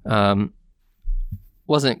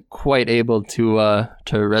 Wasn't quite able to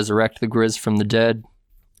resurrect the Grizz from the dead.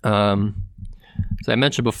 As I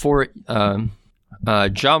mentioned before,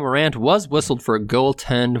 Ja Morant was whistled for a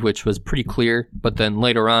goaltend, which was pretty clear. But then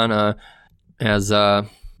later on, as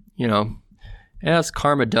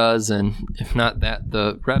karma does, and if not that,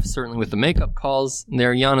 the refs certainly with the makeup calls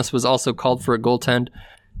there, Giannis was also called for a goaltend.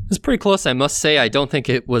 It was pretty close, I must say. I don't think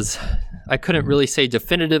it was I couldn't really say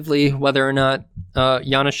definitively whether or not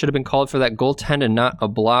Giannis should have been called for that goaltend and not a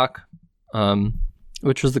block,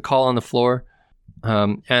 which was the call on the floor.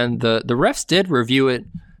 And the refs did review it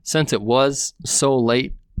since it was so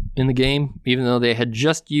late in the game, even though they had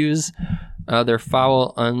just used their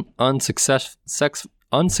foul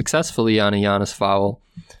unsuccessfully on a Giannis foul.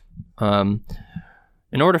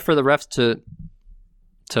 In order for the refs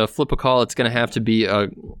to flip a call, it's going to have to be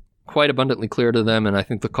quite abundantly clear to them, and I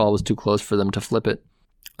think the call was too close for them to flip it.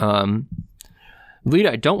 The lead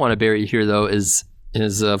I don't want to bury here, though, is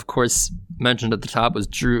of course mentioned at the top, was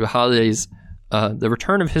Jrue Holiday's the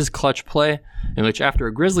return of his clutch play, in which after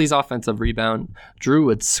a Grizzlies offensive rebound, Jrue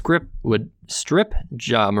would strip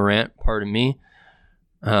Ja Morant,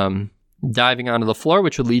 diving onto the floor,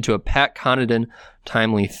 which would lead to a Pat Connaughton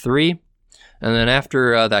timely three. And then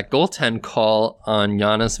after that goaltend call on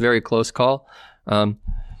Giannis, very close call,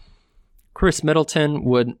 Chris Middleton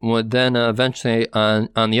would then eventually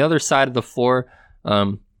on the other side of the floor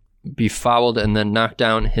be fouled and then knock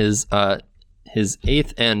down his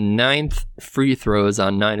 8th and 9th free throws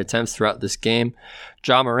on 9 attempts throughout this game.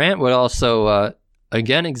 Ja Morant would also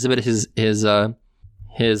again exhibit his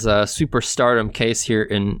superstardom case here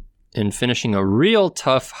in finishing a real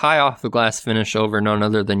tough high off the glass finish over none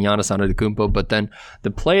other than Giannis Antetokounmpo. But then the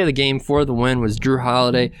play of the game for the win was Jrue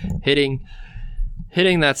Holiday hitting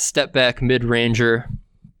that step back mid-ranger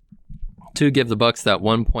to give the Bucks that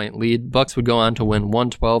 1-point lead. Bucks would go on to win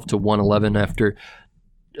 112-111 after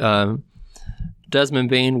Desmond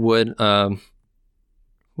Bane would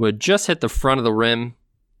just hit the front of the rim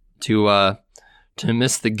to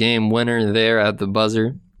miss the game winner there at the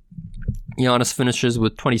buzzer. Giannis finishes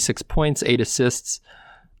with 26 points, 8 assists,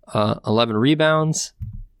 11 rebounds,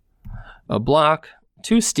 a block,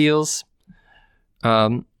 2 steals.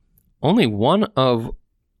 Only one of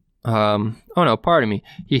He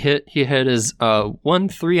hit his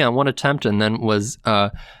 1-3 on one attempt and then was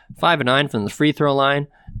 5-9 from the free throw line.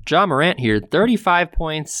 Ja Morant here, 35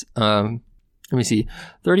 points.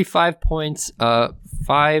 35 points,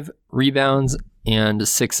 5 rebounds, and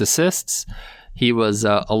 6 assists. He was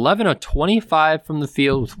 11 of 25 from the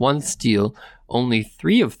field with 1 steal, only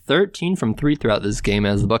 3 of 13 from 3 throughout this game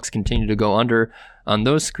as the Bucks continue to go under on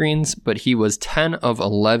those screens, but he was 10 of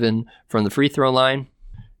 11 from the free throw line.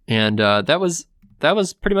 And that was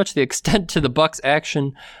pretty much the extent to the Bucks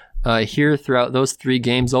action here throughout those 3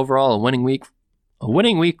 games. Overall, a winning week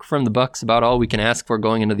from the Bucks, about all we can ask for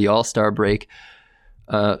going into the All-Star break.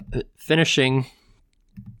 Finishing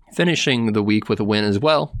the week with a win as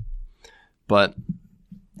well. But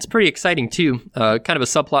it's pretty exciting too. Kind of a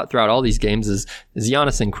subplot throughout all these games is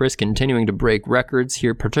Giannis and Chris continuing to break records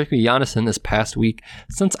here, particularly Giannis in this past week.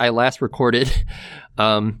 Since I last recorded,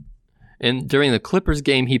 and during the Clippers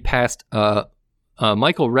game, he passed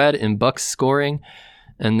Michael Redd in Bucks scoring.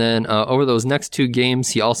 And then over those next 2 games,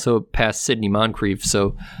 he also passed Sidney Moncrief.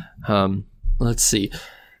 So let's see.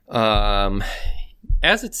 As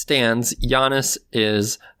it stands, Giannis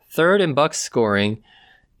is 3rd in Bucks scoring.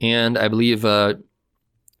 And I believe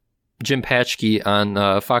Jim Paczki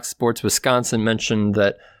on Fox Sports Wisconsin mentioned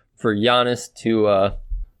that for Giannis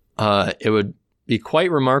it would be quite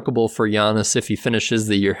remarkable for Giannis if he finishes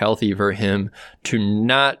the year healthy for him to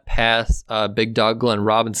not pass Big Dog Glenn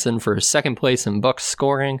Robinson for 2nd place in Bucks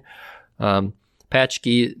scoring.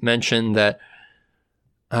 Paczki mentioned that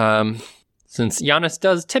since Giannis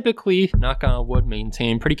does typically, knock on wood,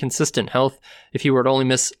 maintain pretty consistent health, if he were to only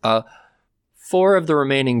miss 4 of the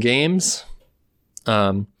remaining games,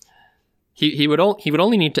 he would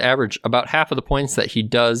only need to average about half of the points that he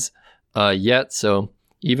does yet. So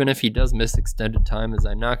even if he does miss extended time, as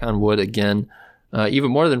I knock on wood again,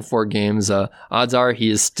 even more than 4 games, odds are he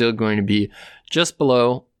is still going to be just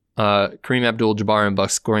below Kareem Abdul-Jabbar in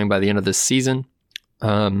Bucks scoring by the end of this season.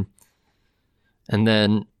 And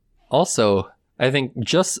then also, I think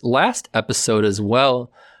just last episode as well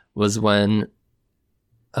was when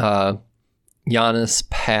Giannis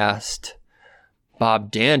passed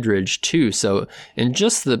Bob Dandridge too. So in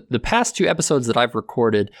just the past 2 episodes that I've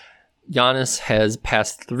recorded, Giannis has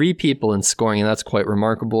passed 3 people in scoring, and that's quite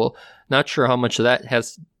remarkable. Not sure how much of that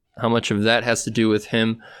has to do with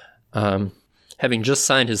him having just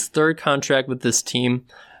signed his 3rd contract with this team.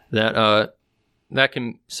 That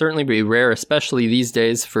can certainly be rare, especially these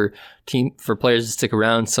days for players to stick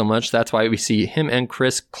around so much. That's why we see him and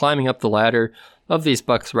Chris climbing up the ladder of these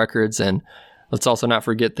Bucks records. And let's also not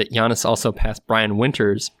forget that Giannis also passed Brian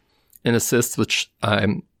Winters in assists, which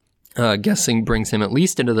I'm guessing brings him at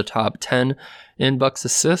least into the top 10 in Bucks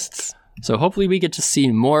assists. So hopefully we get to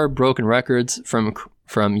see more broken records from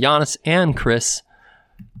Giannis and Chris.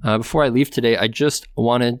 Before I leave today, I just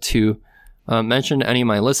wanted to mention to any of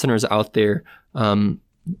my listeners out there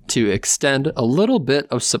to extend a little bit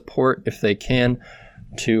of support if they can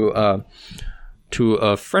to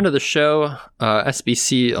a friend of the show,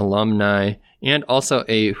 SBC alumni, and also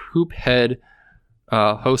a Hoophead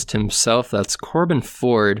host himself. That's Corbin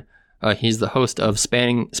Ford. He's the host of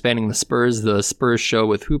Spanning the Spurs show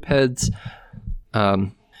with Hoopheads.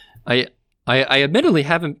 I admittedly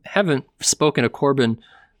haven't spoken to Corbin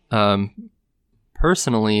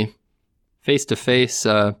personally, face to face,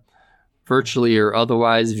 virtually or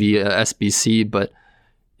otherwise via SBC, but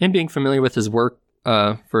in being familiar with his work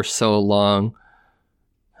for so long,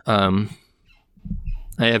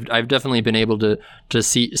 I've definitely been able to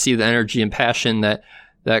see the energy and passion that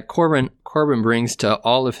Corbin brings to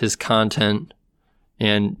all of his content,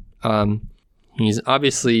 and he's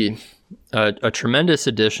obviously a tremendous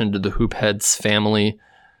addition to the Hoopheads family.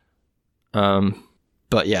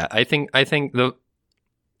 But yeah, I think the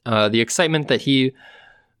excitement that he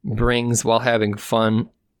brings while having fun,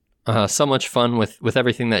 so much fun with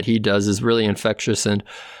everything that he does, is really infectious and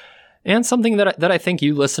something that I think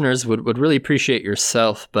you listeners would really appreciate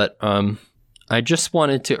yourself. But I just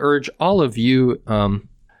wanted to urge all of you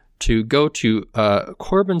to go to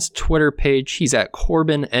Corbin's Twitter page. He's at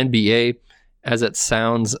Corbin NBA, as it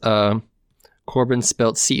sounds. Corbin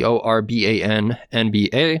spelled Corban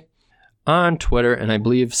NBA on Twitter. And I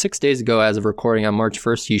believe 6 days ago, as of recording on March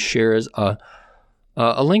 1st, he shares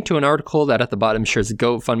a link to an article that at the bottom shares a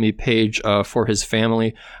GoFundMe page for his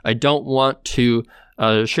family. I don't want to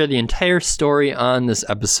share the entire story on this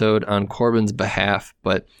episode on Corbin's behalf,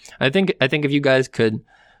 but I think if you guys could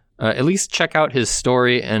at least check out his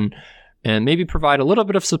story and maybe provide a little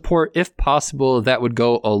bit of support if possible, that would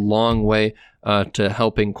go a long way to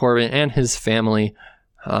helping Corbin and his family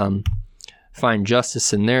find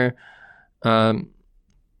justice in their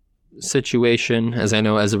situation. As I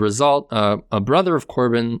know, as a result, a brother of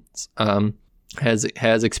Corbin's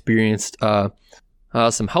has experienced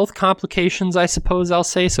some health complications, I suppose I'll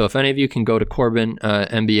say. So if any of you can go to Corbin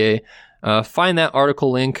NBA, find that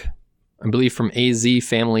article link, I believe from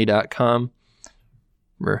azfamily.com,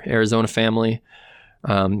 or Arizona Family.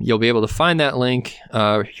 You'll be able to find that link,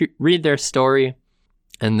 read their story,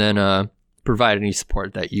 and then provide any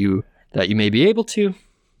support that you may be able to.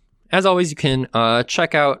 As always, you can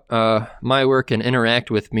check out my work and interact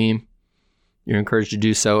with me. You're encouraged to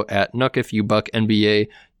do so at NuckIfYouBuckNBA.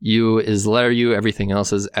 U is letter U. Everything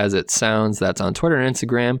else is as it sounds. That's on Twitter and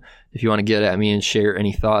Instagram. If you want to get at me and share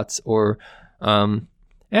any thoughts or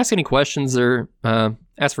ask any questions or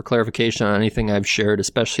ask for clarification on anything I've shared,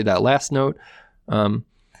 especially that last note.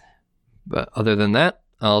 But other than that,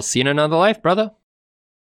 I'll see you in another life, brother.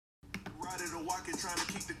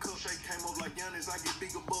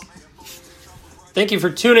 Thank you for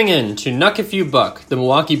tuning in to Nuck If You Buck, the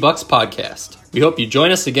Milwaukee Bucks podcast. We hope you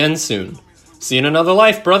join us again soon. See you in another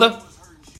life, brother.